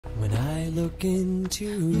When I look into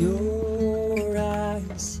your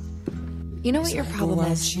eyes, you know what your problem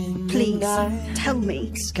is? Please, tell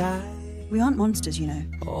me. We aren't monsters, you know.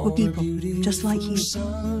 We're people, just like you.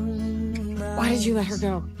 Why did you let her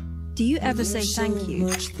go? Do you ever say thank you?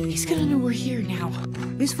 He's gonna know we're here now.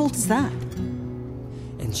 Whose fault is that?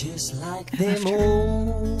 And just like them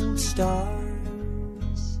old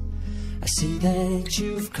stars, I see that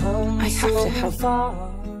you've come so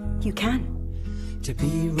far. You can. To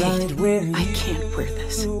be right where I can't wear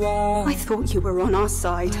this. you are. I thought you were on our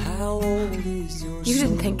side. How old is your You didn't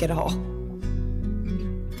soul? think at all.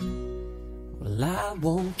 Well, I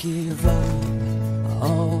won't give up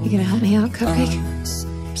on You gonna help me out, Cupcake? us,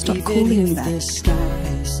 Stop even calling me if that. the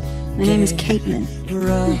skies My name is get Caitlyn.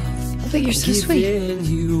 rough. But you're so sweet. Giving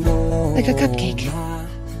you all Like a cupcake. my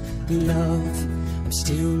love, I'm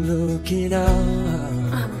still looking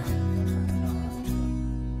up.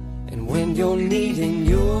 And when you're needing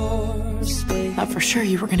your space, Thought for sure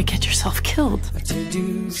you were gonna get yourself killed. to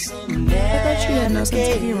do some thought you had no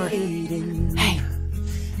sense of humor. navigating, Hey,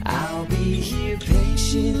 I'll be here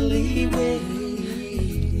patiently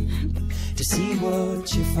waiting to see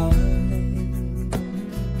what you find.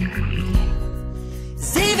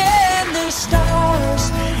 'Cause even the stars,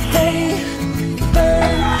 they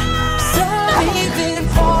burn. Some even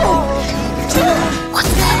fall to what's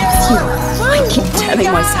wrong with you? I keep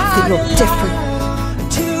telling myself that you're different.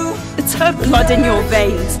 It's her blood in your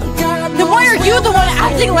veins. Then why are you the one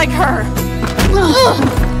acting like her? No,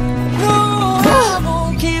 I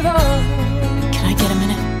won't give up. Can I get a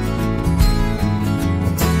minute?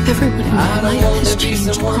 Everyone in my I don't life want has to be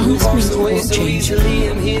changed. someone who Promise me walks you away won't so change. easily.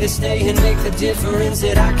 I'm here to stay and make the difference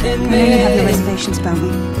that I can I know you have your make. reservations about me.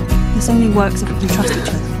 This only works if we can trust each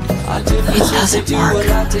other. It doesn't work.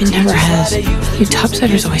 It never has. You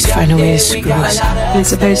topsiders always find a way to screw us. I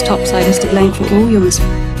suppose Topside is to blame for all your mistakes.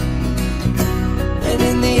 And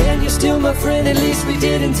in the end, you're still my friend. At least we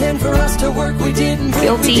did intend for us to work. We didn't break,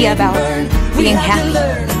 Guilty we didn't about burn. being We had happy. to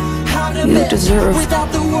learn how to You mend deserve without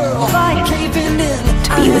the world caving in. to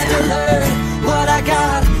be with her. Learn what I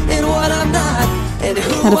got and what I'm not, and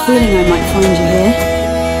who Had a feeling I might find you here.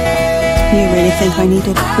 You really think I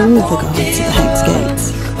needed all the guards at the Hex Gates?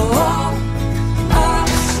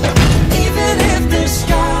 Even if the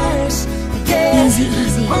skies get Easy.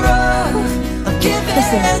 rough, I'm giving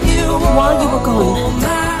Listen, you while you were all gone, my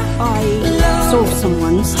I saw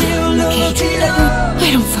someone. still look it up,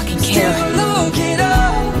 I don't fucking care. still look it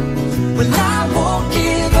up. Well, I won't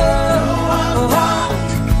give up.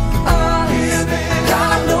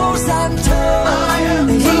 God knows I'm tough.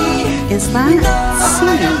 Is that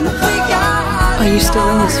soon? Are you still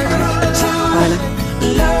in this fight? Violet?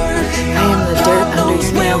 I am the dirt under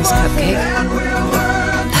your nails, Cupcake.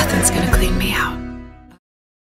 Nothing's gonna clean me